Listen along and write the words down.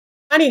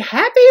Honey,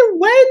 happy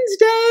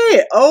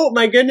Wednesday! Oh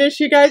my goodness,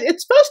 you guys,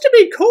 it's supposed to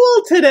be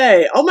cool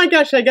today. Oh my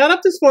gosh, I got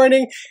up this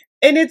morning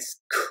and it's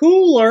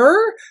cooler,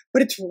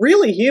 but it's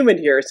really humid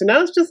here. So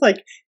now it's just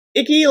like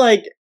icky,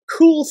 like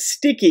cool,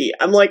 sticky.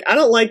 I'm like, I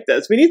don't like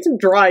this. We need some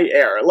dry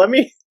air. Let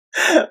me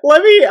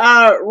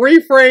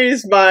rephrase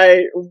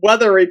my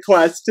weather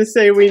request to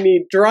say we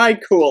need dry,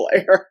 cool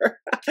air.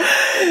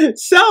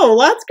 So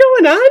lots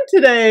going on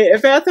today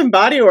at Bath &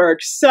 Body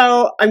Works.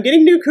 So I'm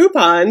getting new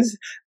coupons.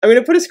 I'm going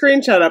to put a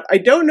screenshot up. I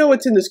don't know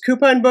what's in this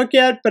coupon book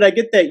yet, but I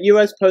get that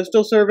U.S.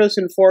 Postal Service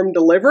informed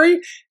delivery,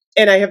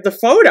 and I have the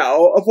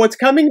photo of what's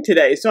coming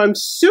today. So I'm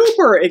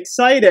super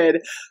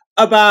excited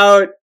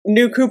about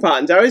new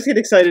coupons. I always get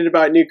excited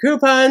about new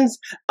coupons,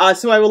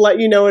 so I will let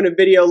you know in a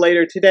video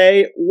later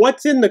today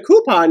what's in the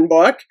coupon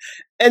book.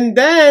 And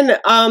then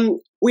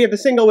we have a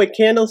single wick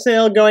candle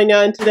sale going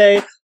on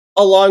today,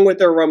 along with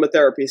the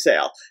aromatherapy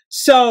sale.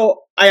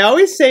 So I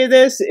always say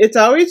this, it's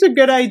always a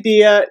good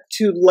idea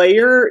to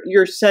layer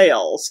your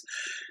sales.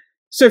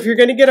 So if you're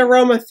going to get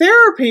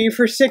aromatherapy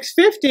for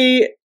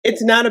 $6.50,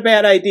 it's not a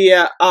bad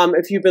idea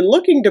if you've been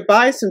looking to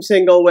buy some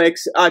single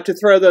wicks to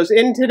throw those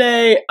in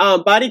today.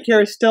 Body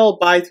care is still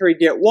buy three,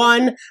 get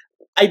one.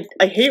 I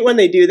hate when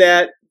they do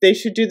that. They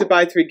should do the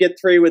buy three, get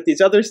three with these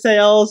other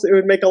sales. It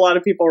would make a lot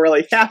of people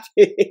really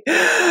happy.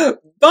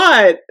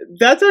 But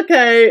that's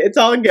okay. It's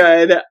all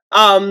good.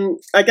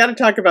 I got to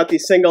talk about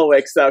these single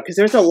wicks, though, because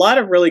there's a lot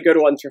of really good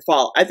ones for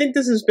fall. I think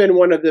this has been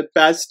one of the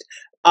best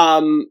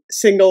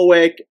single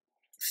wick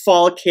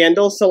fall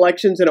candle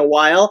selections in a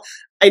while.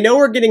 I know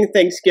we're getting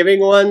Thanksgiving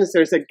ones.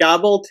 There's a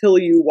Gobble Till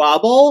You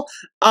Wobble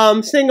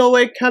single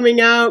wick coming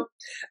out.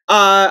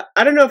 I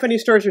don't know if any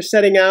stores are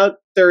setting out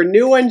their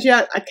new ones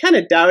yet. I kind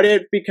of doubt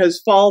it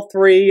because Fall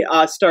 3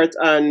 starts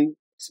on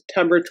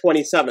September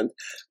 27th.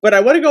 But I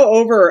want to go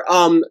over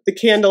the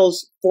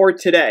candles for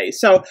today.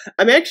 So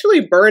I'm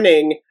actually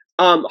burning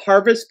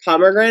Harvest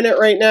Pomegranate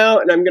right now,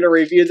 and I'm going to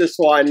review this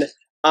one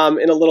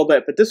in a little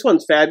bit. But this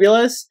one's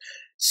fabulous.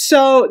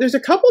 So there's a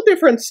couple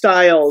different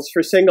styles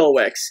for single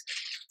wicks.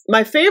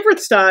 My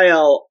favorite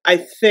style, I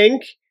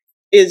think,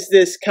 is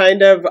this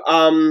kind of,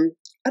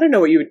 I don't know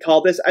what you would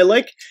call this.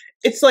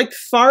 It's like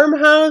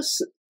farmhouse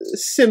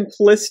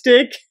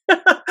simplistic.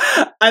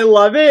 I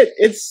love it.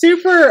 It's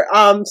super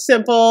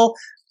simple.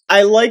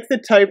 I like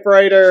the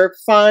typewriter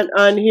font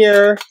on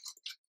here.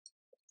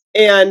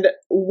 And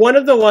one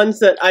of the ones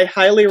that I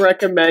highly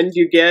recommend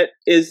you get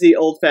is the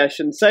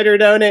old-fashioned cider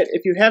donut.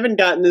 If you haven't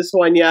gotten this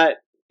one yet,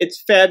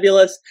 it's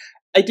fabulous.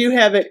 I do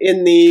have it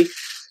in the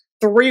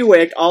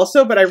 3-wick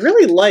also, but I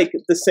really like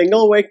the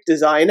single wick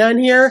design on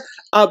here.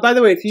 By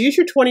the way, if you use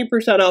your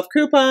 20% off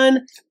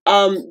coupon,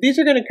 these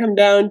are going to come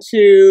down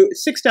to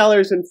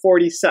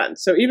 $6.40.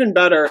 So even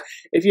better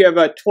if you have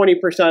a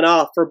 20%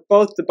 off for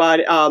both the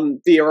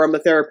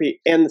aromatherapy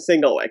and the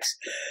single wicks.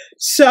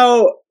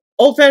 So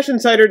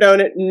old-fashioned cider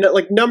donut,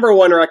 like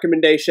 #1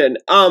 recommendation.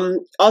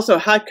 Also,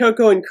 hot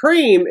cocoa and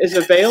cream is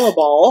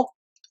available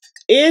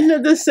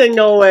in the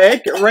single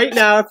wick right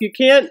now. If you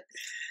can't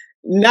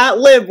not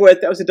live with,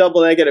 that was a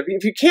double negative.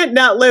 If you can't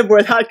not live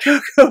with hot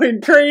cocoa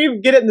and cream,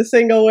 get it in the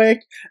single wick.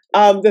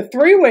 The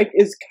 3-wick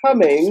is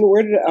coming.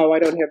 I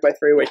don't have my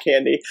 3-wick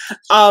handy.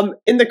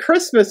 In the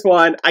Christmas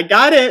one, I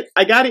got it,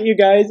 you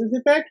guys. Is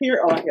it back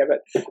here? Oh,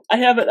 I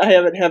have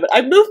it.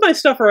 I moved my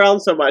stuff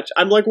around so much.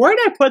 I'm like, where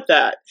did I put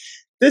that?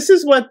 This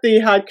is what the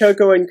hot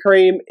cocoa and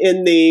cream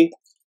in the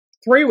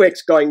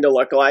 3-wick's going to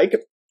look like.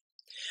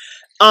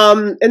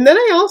 And then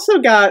I also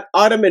got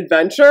Autumn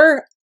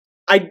Adventure.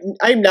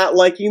 I'm not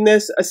liking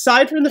this,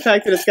 aside from the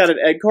fact that it's got an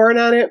Eggcorn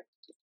on it.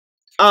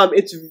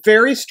 It's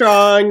very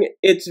strong.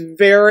 It's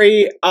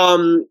very,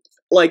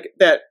 like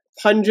that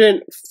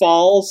pungent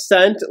fall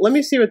scent. Let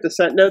me see what the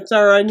scent notes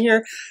are on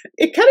here.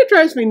 It kind of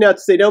drives me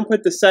nuts they don't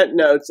put the scent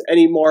notes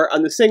anymore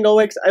on the single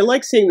wicks. I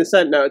like seeing the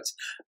scent notes.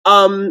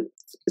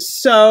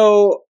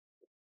 So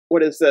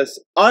what is this?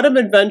 Autumn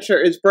Adventure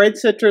is bright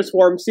citrus,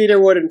 warm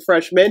cedarwood, and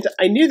fresh mint.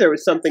 I knew there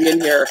was something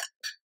in here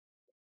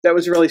that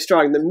was really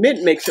strong. The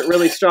mint makes it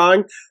really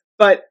strong,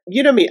 but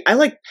you know me, I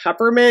like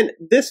peppermint.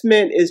 This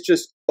mint is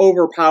just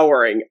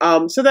overpowering.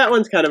 So that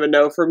one's kind of a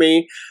no for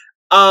me.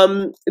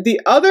 The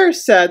other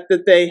set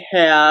that they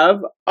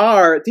have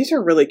these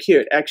are really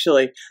cute,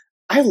 actually.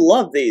 I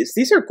love these.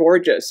 These are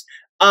gorgeous.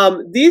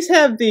 These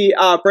have the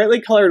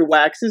brightly colored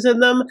waxes in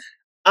them.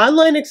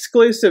 Online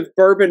exclusive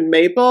Bourbon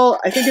Maple,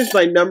 I think, is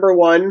my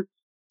 #1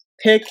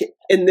 pick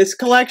in this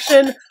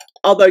collection.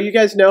 Although you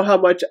guys know how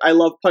much I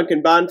love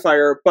Pumpkin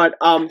Bonfire, but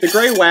the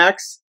gray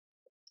wax,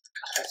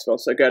 that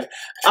smells so good.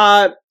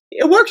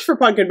 It works for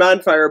Pumpkin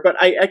Bonfire, but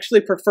I actually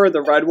prefer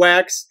the red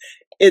wax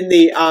in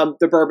the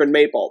Bourbon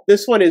Maple.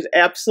 This one is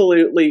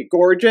absolutely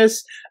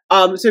gorgeous.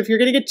 So if you're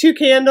going to get 2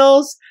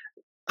 candles,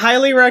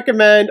 highly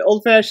recommend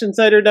Old Fashioned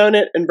Cider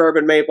Donut and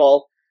Bourbon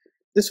Maple.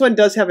 This one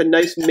does have a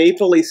nice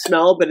mapley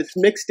smell, but it's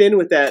mixed in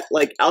with that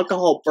like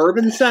alcohol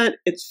bourbon scent.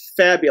 It's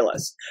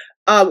fabulous.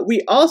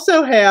 We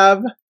also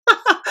have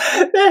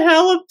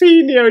the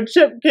jalapeno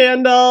chip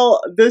candle,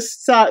 this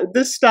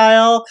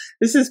style.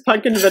 This is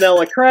pumpkin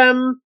vanilla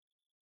creme.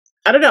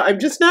 I don't know. I'm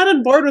just not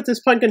on board with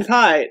this pumpkin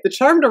pie. The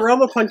Charmed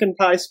Aroma pumpkin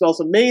pie smells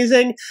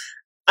amazing.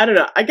 I don't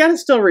know. I gotta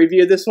still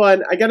review this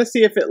one. I gotta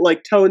see if it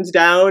like tones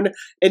down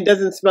and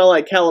doesn't smell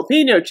like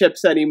jalapeno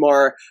chips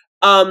anymore.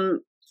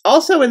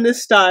 Also in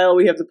this style,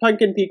 we have the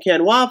pumpkin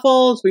pecan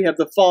waffles. We have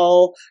the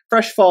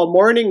fresh fall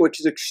morning, which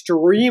is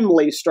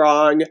extremely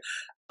strong.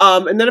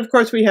 And then of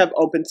course we have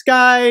Open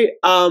Sky.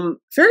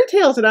 Fairy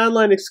Tale is an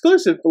online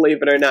exclusive, believe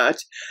it or not.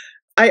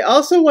 We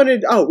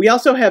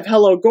also have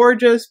Hello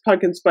Gorgeous,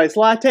 Pumpkin Spice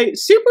Latte,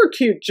 super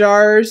cute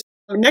jars.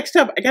 Next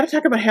up, I gotta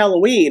talk about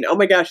Halloween. Oh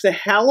my gosh, the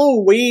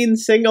Halloween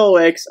single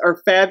wicks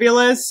are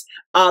fabulous.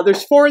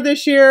 There's 4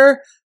 this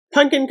year.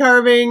 Pumpkin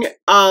carving,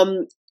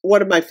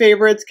 one of my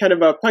favorites, kind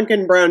of a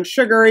pumpkin brown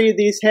sugary.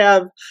 These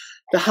have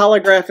the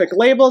holographic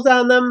labels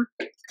on them.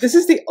 This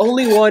is the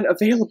only one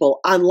available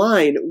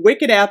online.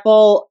 Wicked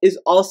Apple is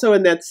also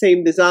in that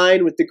same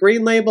design with the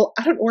green label.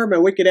 I don't know where my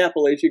Wicked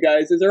Apple is, you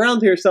guys. It's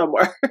around here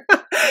somewhere.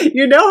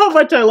 You know how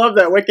much I love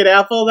that Wicked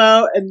Apple,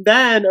 though. And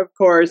then, of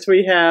course,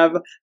 we have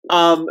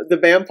the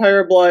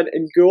Vampire Blood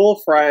and Ghoul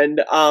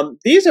Friend.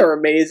 These are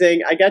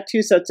amazing. I got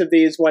 2 sets of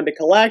these, one to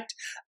collect.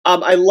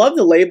 I love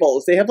the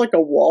labels. They have like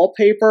a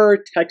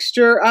wallpaper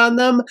texture on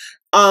them.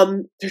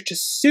 They're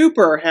just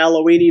super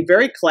Halloween-y,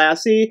 very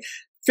classy.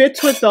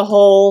 Fits with the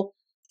whole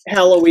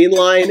Halloween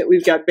line.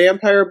 We've got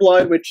Vampire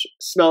Blood, which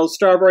smells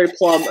strawberry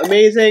plum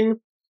amazing.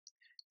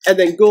 And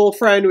then Ghoul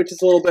Friend, which is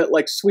a little bit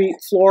like sweet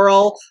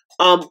floral.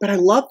 But I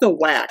love the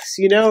wax.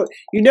 You know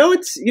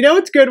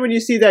it's good when you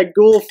see that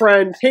Ghoul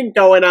Friend pink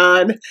going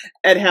on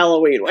at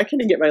Halloween. Why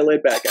can't I get my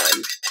lid back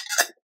on?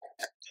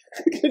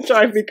 It's gonna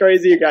drive me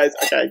crazy, you guys.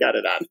 Okay, I got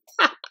it on.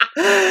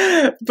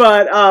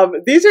 But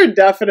these are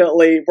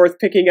definitely worth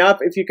picking up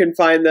if you can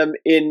find them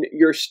in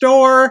your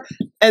store.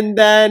 And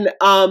then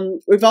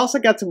we've also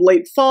got some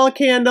late fall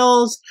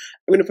candles.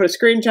 I'm going to put a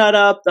screenshot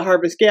up. The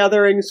Harvest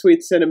Gathering,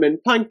 Sweet Cinnamon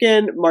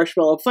Pumpkin,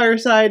 Marshmallow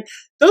Fireside.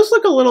 Those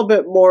look a little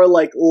bit more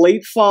like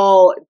late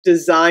fall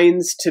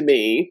designs to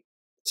me.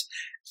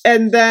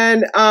 And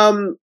then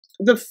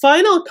the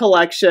final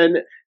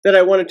collection that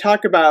I want to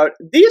talk about,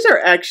 these are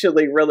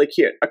actually really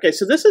cute. Okay,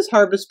 so this is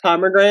Harvest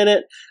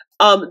Pomegranate.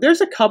 There's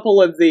a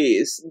couple of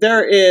these.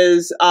 There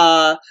is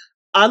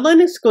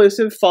online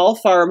exclusive Fall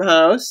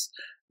Farmhouse.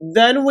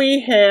 Then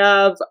we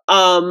have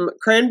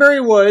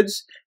Cranberry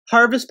Woods,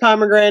 Harvest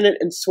Pomegranate,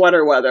 and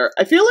Sweater Weather.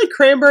 I feel like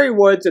Cranberry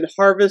Woods and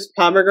Harvest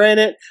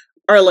Pomegranate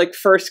are like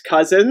first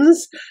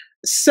cousins.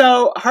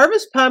 So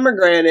Harvest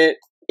Pomegranate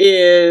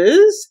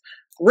is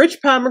rich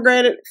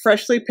pomegranate,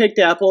 freshly picked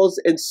apples,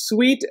 and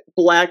sweet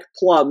black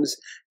plums.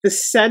 The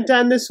scent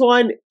on this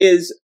one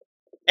is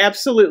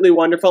absolutely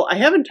wonderful. I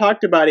haven't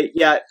talked about it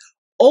yet,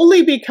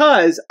 only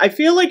because I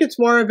feel like it's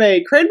more of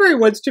a Cranberry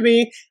Woods to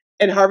me,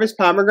 and Harvest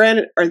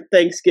Pomegranate are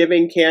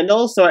Thanksgiving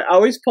candles. So I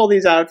always pull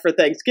these out for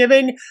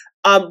Thanksgiving.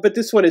 But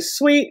this one is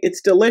sweet,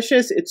 it's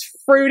delicious, it's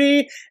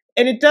fruity,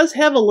 and it does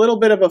have a little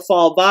bit of a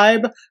fall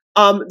vibe.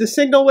 The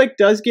single wick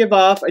does give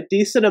off a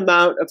decent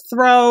amount of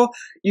throw.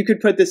 You could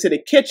put this in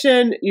a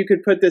kitchen. You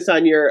could put this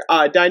on your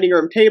dining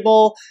room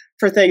table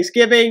for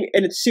Thanksgiving,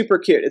 and it's super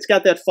cute. It's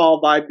got that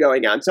fall vibe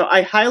going on. So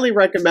I highly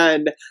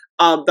recommend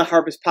the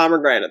Harvest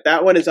Pomegranate.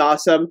 That one is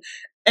awesome.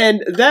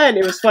 And then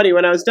it was funny,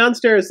 when I was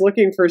downstairs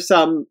looking for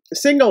some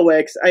single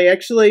wicks, I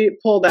actually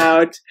pulled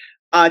out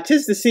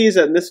 'Tis the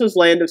Season. This was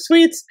Land of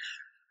Sweets.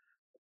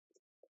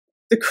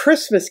 The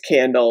Christmas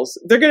candles,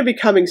 they're going to be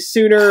coming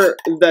sooner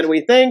than we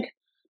think.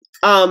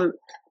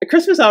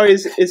 Christmas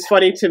always is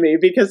funny to me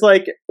because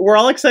like we're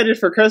all excited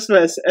for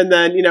Christmas and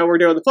then, you know, we're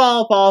doing the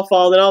fall,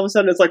 then all of a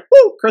sudden it's like,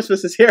 whoo,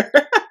 Christmas is here.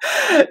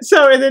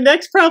 So in the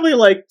next probably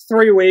like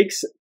 3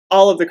 weeks,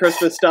 all of the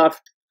Christmas stuff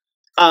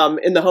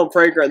in the home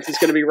fragrance is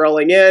going to be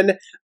rolling in.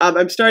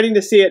 I'm starting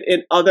to see it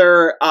in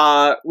other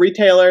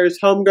retailers,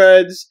 Home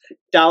Goods,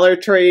 Dollar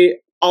Tree,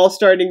 all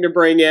starting to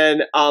bring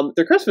in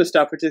their Christmas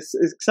stuff, which is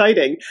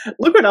exciting.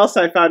 Look what else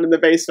I found in the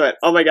basement.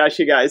 Oh my gosh,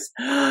 you guys.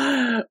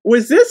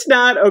 Was this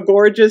not a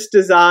gorgeous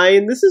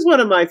design? This is one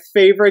of my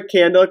favorite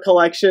candle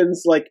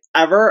collections like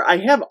ever. I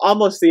have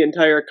almost the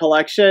entire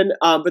collection,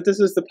 but this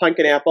is the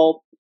Pumpkin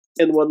Apple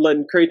in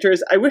Woodland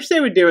Creatures. I wish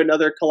they would do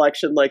another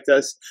collection like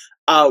this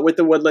with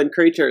the Woodland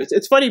Creatures.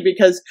 It's funny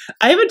because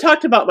I haven't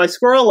talked about my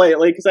squirrel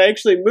lately because I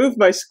actually moved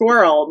my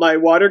squirrel, my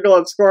water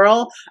glove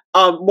squirrel,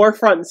 more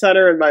front and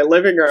center in my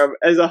living room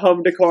as a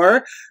home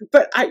decor.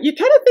 But you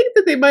kind of think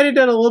that they might have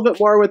done a little bit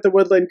more with the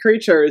Woodland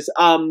Creatures,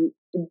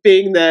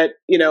 being that,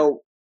 you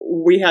know,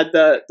 we had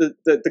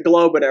the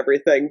globe and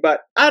everything.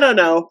 But I don't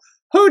know.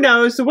 Who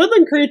knows? The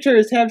Woodland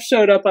Creatures have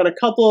showed up on a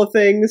couple of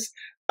things,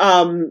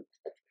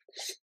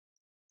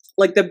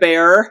 like the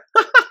bear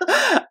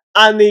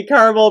on the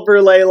caramel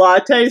brulee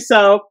latte.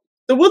 So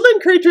the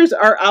Woodland Creatures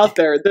are out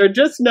there. They're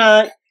just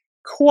not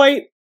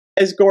quite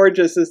as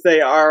gorgeous as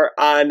they are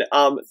on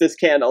this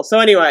candle. So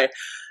anyway,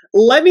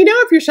 Let me know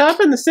if you're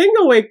shopping the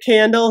single wick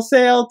candle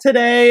sale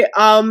today.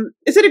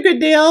 Is it a good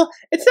deal?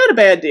 It's not a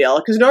bad deal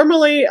because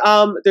normally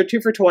they're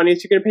 2 for $20,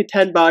 so you're going to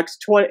pay $10,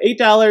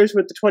 $8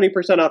 with the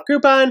 20% off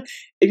coupon.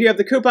 If you have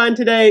the coupon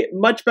today,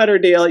 much better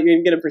deal. You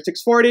can get them for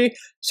 $6.40.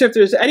 So if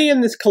there's any in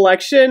this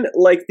collection,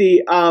 like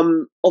the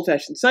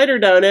old-fashioned cider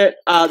donut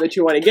that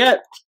you want to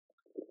get,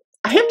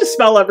 I have to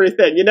smell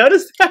everything. You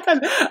notice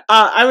that?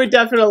 I would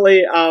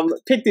definitely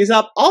pick these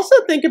up. Also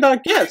think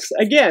about gifts.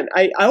 Again,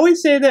 I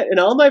always say that in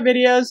all my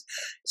videos,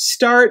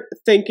 start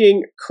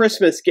thinking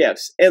Christmas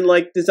gifts and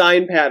like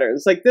design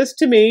patterns. Like this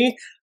to me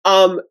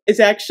is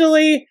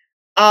actually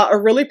a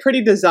really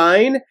pretty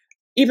design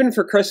even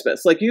for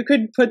Christmas. Like you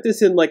could put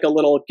this in like a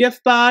little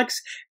gift box,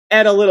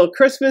 add a little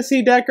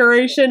Christmassy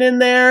decoration in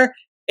there,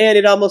 and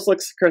it almost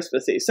looks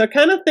Christmassy. So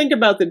kind of think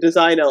about the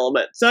design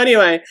element. So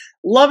anyway,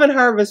 Love and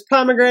Harvest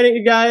pomegranate,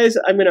 you guys.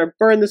 I'm going to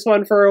burn this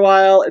one for a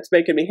while. It's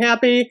making me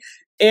happy.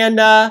 And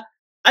I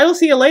will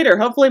see you later.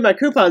 Hopefully my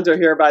coupons are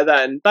here by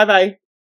then. Bye-bye.